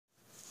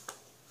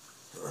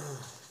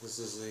This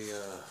is the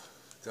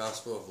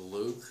Gospel of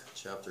Luke,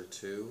 chapter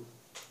 2,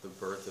 the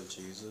birth of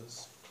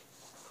Jesus.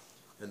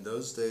 In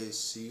those days,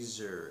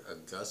 Caesar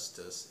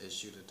Augustus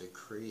issued a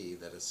decree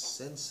that a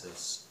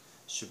census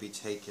should be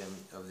taken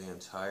of the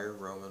entire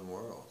Roman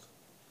world.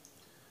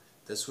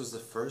 This was the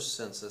first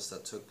census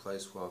that took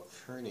place while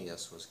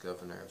Quirinius was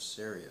governor of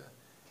Syria,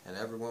 and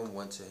everyone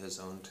went to his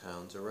own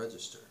town to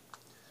register.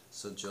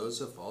 So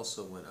Joseph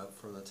also went up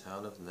from the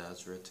town of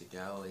Nazareth to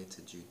Galilee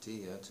to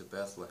Judea to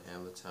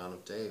Bethlehem, the town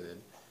of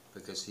David,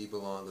 because he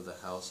belonged to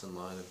the house and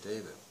line of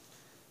David.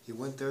 He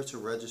went there to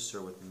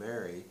register with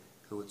Mary,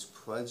 who was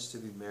pledged to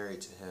be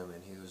married to him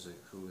and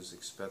who was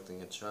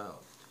expecting a child.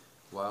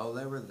 While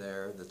they were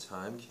there, the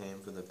time came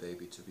for the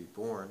baby to be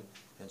born,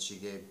 and she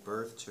gave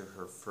birth to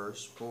her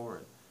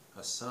firstborn,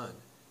 a son.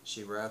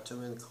 She wrapped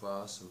him in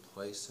cloths and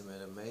placed him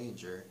in a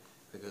manger,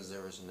 because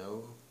there was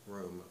no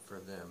room for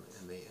them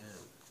in the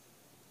inn.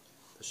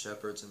 The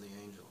shepherds and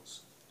the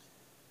angels.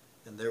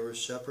 And there were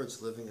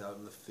shepherds living out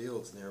in the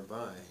fields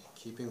nearby,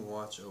 keeping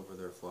watch over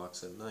their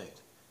flocks at night.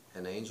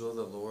 An angel of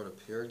the Lord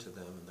appeared to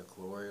them, and the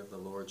glory of the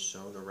Lord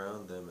shone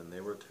around them, and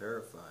they were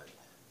terrified.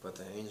 But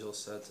the angel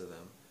said to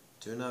them,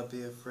 "Do not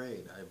be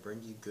afraid. I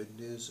bring you good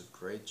news of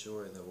great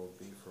joy that will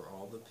be for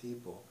all the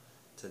people.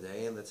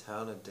 Today in the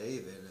town of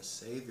David a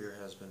Savior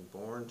has been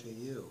born to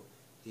you.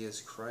 He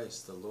is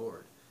Christ the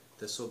Lord.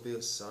 This will be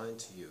a sign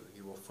to you.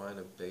 You will find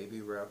a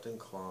baby wrapped in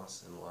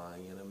cloths and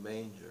lying in a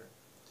manger."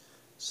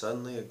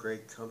 Suddenly a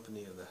great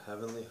company of the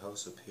heavenly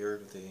hosts appeared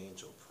with the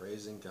angel,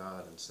 praising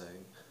God and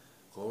saying,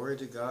 "Glory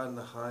to God in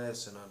the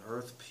highest, and on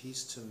earth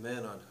peace to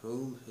men on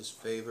whom his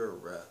favor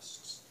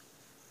rests."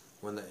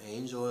 When the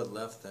angel had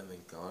left them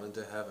and gone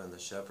into heaven, the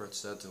shepherds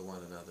said to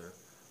one another,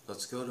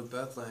 "Let's go to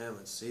Bethlehem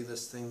and see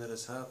this thing that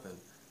has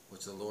happened,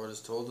 which the Lord has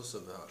told us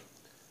about."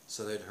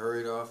 So they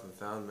hurried off and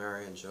found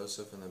Mary and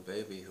Joseph and the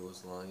baby who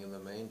was lying in the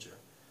manger.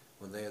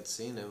 When they had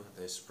seen him,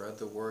 they spread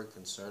the word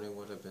concerning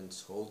what had been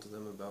told to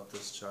them about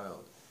this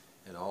child.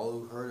 And all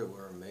who heard it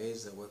were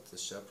amazed at what the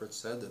shepherds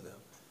said to them.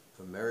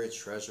 But Mary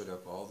treasured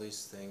up all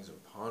these things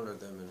and pondered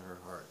them in her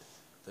heart.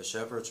 The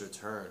shepherds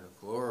returned,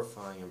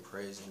 glorifying and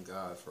praising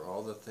God for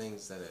all the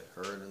things that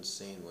had heard and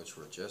seen, which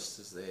were just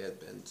as they had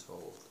been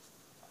told.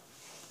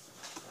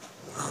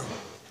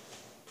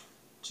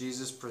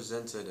 Jesus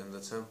presented in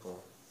the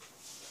temple.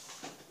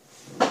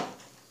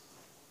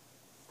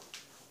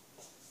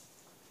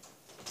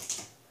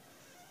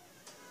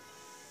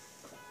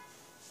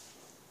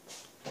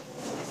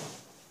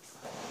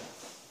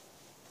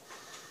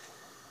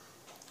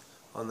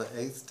 On the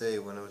 8th day,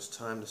 when it was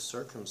time to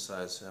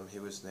circumcise him, he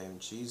was named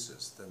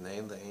Jesus, the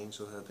name the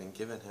angel had been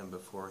given him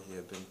before he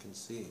had been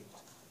conceived.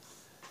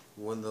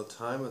 When the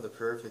time of the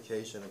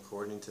purification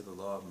according to the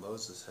law of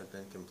Moses had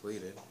been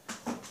completed,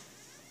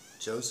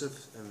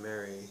 Joseph and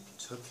Mary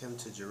took him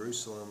to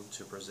Jerusalem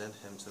to present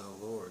him to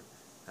the Lord,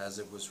 as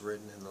it was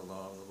written in the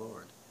law of the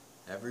Lord.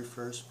 Every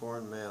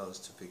firstborn male is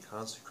to be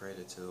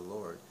consecrated to the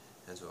Lord,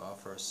 and to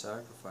offer a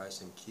sacrifice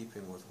in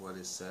keeping with what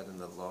is said in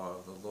the law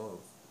of the Lord,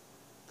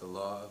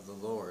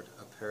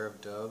 a pair of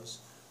doves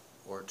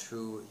or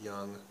 2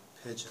 young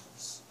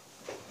pigeons.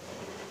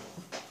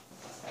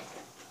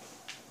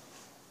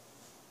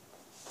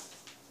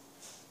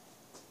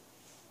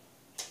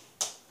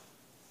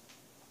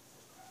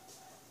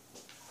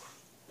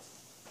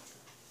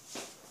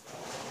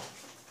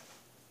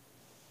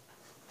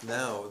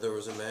 Now there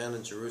was a man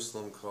in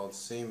Jerusalem called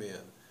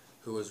Simeon,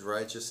 who was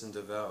righteous and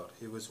devout.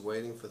 He was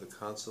waiting for the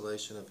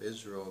consolation of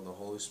Israel, and the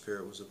Holy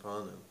Spirit was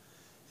upon him.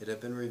 It had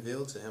been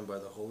revealed to him by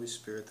the Holy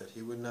Spirit that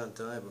he would not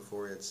die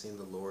before he had seen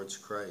the Lord's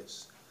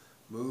Christ.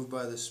 Moved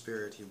by the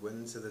Spirit, he went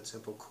into the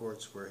temple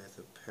courts, where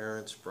the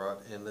parents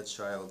brought in the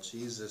child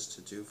Jesus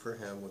to do for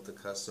him what the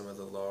custom of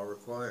the law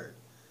required.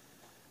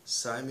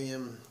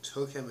 Simeon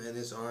took him in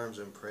his arms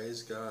and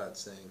praised God,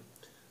 saying,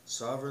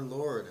 "Sovereign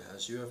Lord,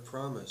 as you have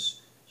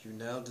promised, you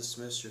now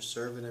dismiss your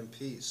servant in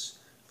peace,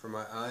 for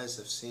my eyes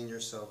have seen your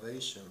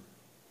salvation,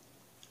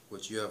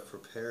 which you have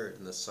prepared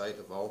in the sight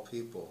of all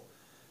people,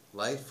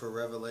 light for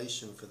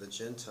revelation for the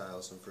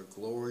Gentiles, and for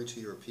glory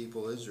to your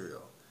people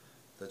Israel."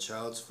 The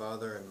child's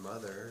father and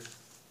mother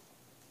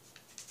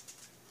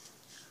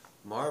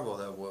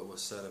marveled at what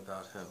was said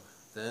about him.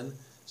 Then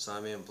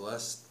Simeon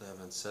blessed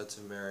them and said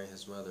to Mary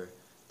his mother,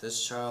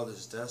 "This child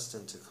is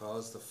destined to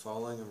cause the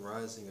falling and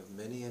rising of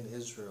many in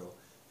Israel,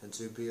 and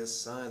to be a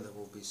sign that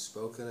will be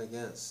spoken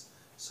against,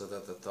 so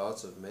that the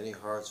thoughts of many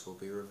hearts will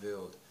be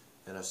revealed,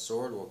 and a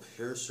sword will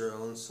pierce your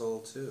own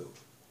soul too."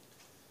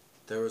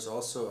 There was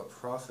also a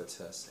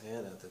prophetess,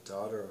 Anna, the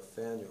daughter of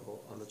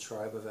Phanuel, on the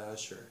tribe of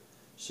Asher.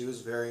 She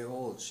was very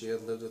old. She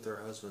had lived with her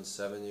husband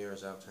 7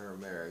 years after her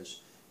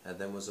marriage, and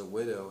then was a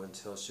widow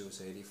until she was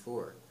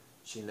 84.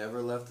 She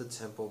never left the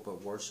temple,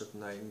 but worshipped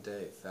night and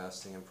day,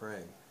 fasting and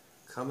praying.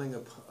 Coming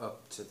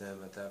up to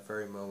them at that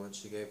very moment,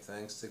 she gave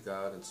thanks to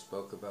God and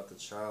spoke about the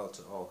child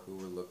to all who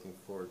were looking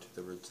forward to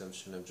the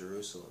redemption of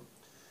Jerusalem.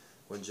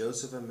 When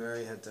Joseph and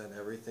Mary had done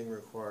everything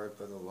required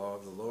by the law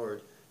of the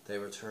Lord, they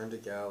returned to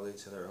Galilee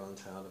to their own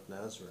town of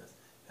Nazareth,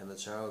 and the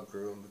child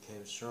grew and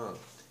became strong.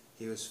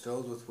 He was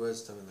filled with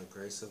wisdom, and the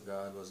grace of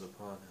God was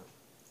upon him.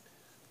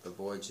 The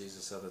boy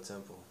Jesus of the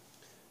temple.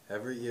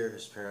 Every year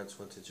his parents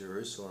went to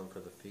Jerusalem for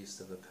the feast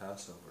of the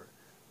Passover.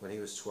 When he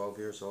was 12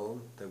 years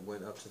old, they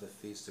went up to the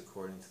feast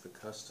according to the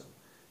custom.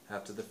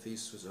 After the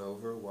feast was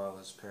over, while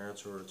his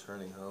parents were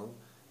returning home,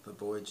 the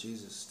boy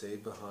Jesus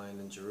stayed behind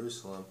in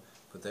Jerusalem,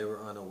 but they were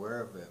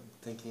unaware of it.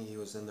 Thinking he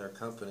was in their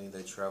company,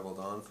 they traveled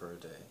on for a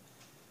day.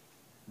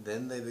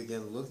 Then they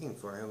began looking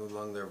for him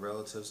among their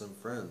relatives and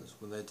friends.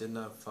 When they did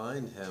not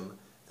find him,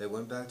 they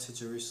went back to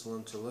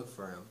Jerusalem to look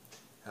for him.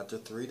 After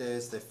 3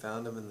 days, they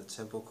found him in the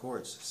temple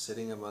courts,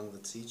 sitting among the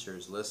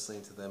teachers,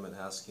 listening to them and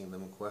asking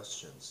them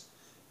questions.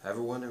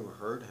 Everyone who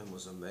heard him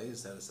was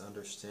amazed at his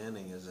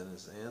understanding and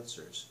his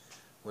answers.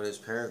 When his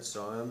parents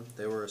saw him,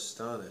 they were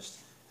astonished.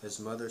 His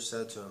mother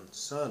said to him,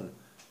 "Son,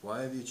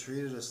 why have you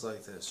treated us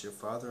like this? Your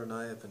father and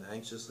I have been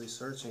anxiously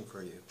searching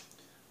for you."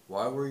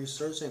 "Why were you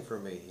searching for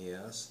me?" he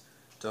asked.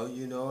 "Don't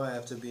you know I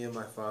have to be in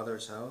my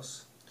father's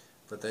house?"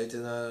 But they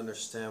did not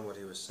understand what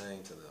he was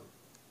saying to them.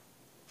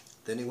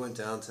 Then he went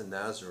down to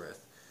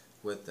Nazareth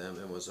with them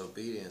and was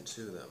obedient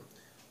to them.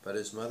 But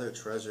his mother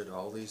treasured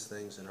all these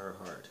things in her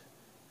heart.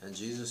 And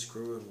Jesus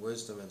grew in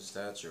wisdom and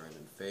stature and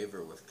in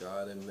favor with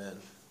God and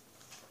men.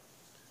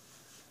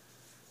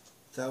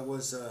 That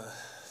was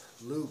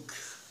Luke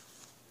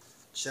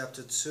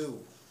chapter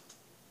 2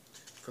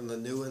 from the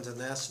New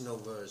International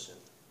Version,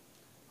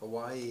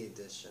 Hawaii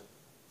edition.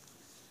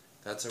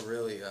 That's a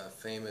really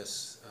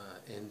famous,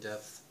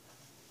 in-depth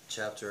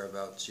chapter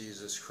about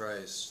Jesus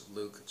Christ,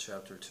 Luke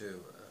chapter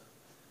 2.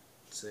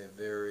 It's a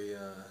very,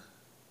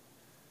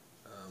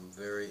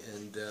 very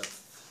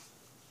in-depth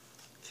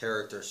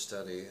character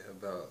study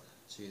about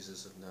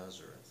Jesus of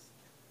Nazareth.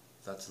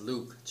 That's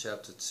Luke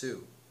chapter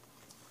 2,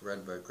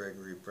 read by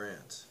Gregory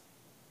Brandt.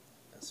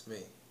 That's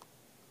me.